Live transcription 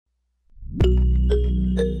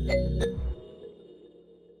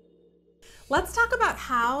Let's talk about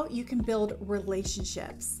how you can build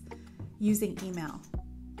relationships using email.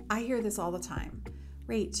 I hear this all the time.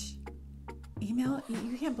 Rach, email,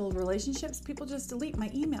 you can't build relationships. People just delete my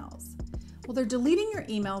emails. Well, they're deleting your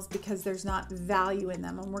emails because there's not value in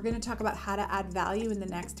them. And we're going to talk about how to add value in the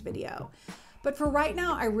next video. But for right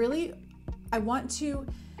now, I want to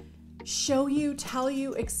show you, tell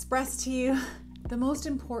you, express to you the most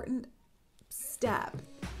important step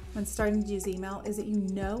when starting to use email is that you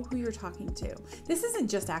know who you're talking to. This isn't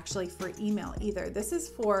just actually for email either. This is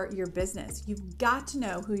for your business. You've got to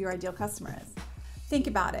know who your ideal customer is. Think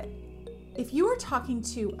about it. If you are talking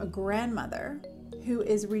to a grandmother who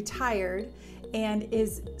is retired and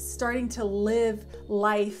is starting to live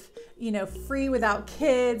life, free without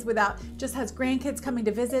kids, just has grandkids coming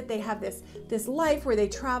to visit, they have this life where they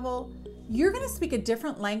travel, you're gonna speak a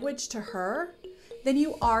different language to her than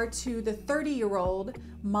you are to the 30-year-old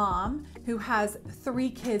mom who has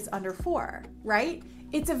 3 kids under 4, right?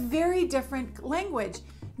 It's a very different language,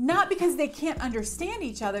 not because they can't understand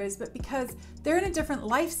each other's, but because they're in a different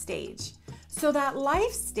life stage. So that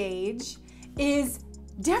life stage is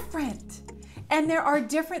different. And there are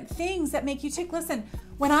different things that make you tick. Listen,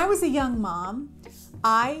 when I was a young mom,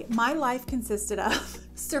 my life consisted of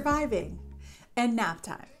surviving and nap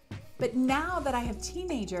time. But now that I have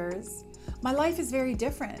teenagers, my life is very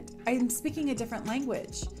different. I'm speaking a different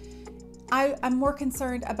language. I'm more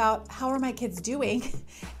concerned about how are my kids doing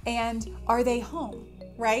and are they home,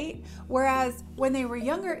 right? Whereas when they were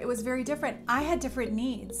younger, it was very different. I had different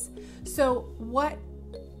needs. So what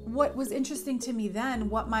was interesting to me then,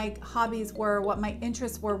 what my hobbies were, what my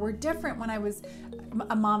interests were different when I was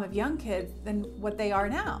a mom of young kids than what they are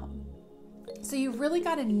now. So you've really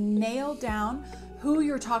got to nail down who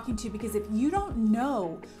you're talking to, because if you don't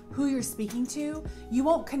know who you're speaking to, you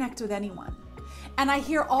won't connect with anyone. And I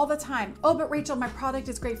hear all the time, oh, but Rachel, my product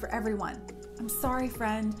is great for everyone. I'm sorry,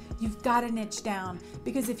 friend, you've got to niche down,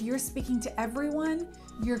 because if you're speaking to everyone,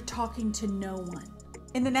 you're talking to no one.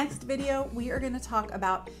 In the next video, we are going to talk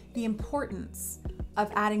about the importance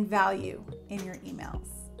of adding value in your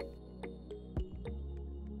emails.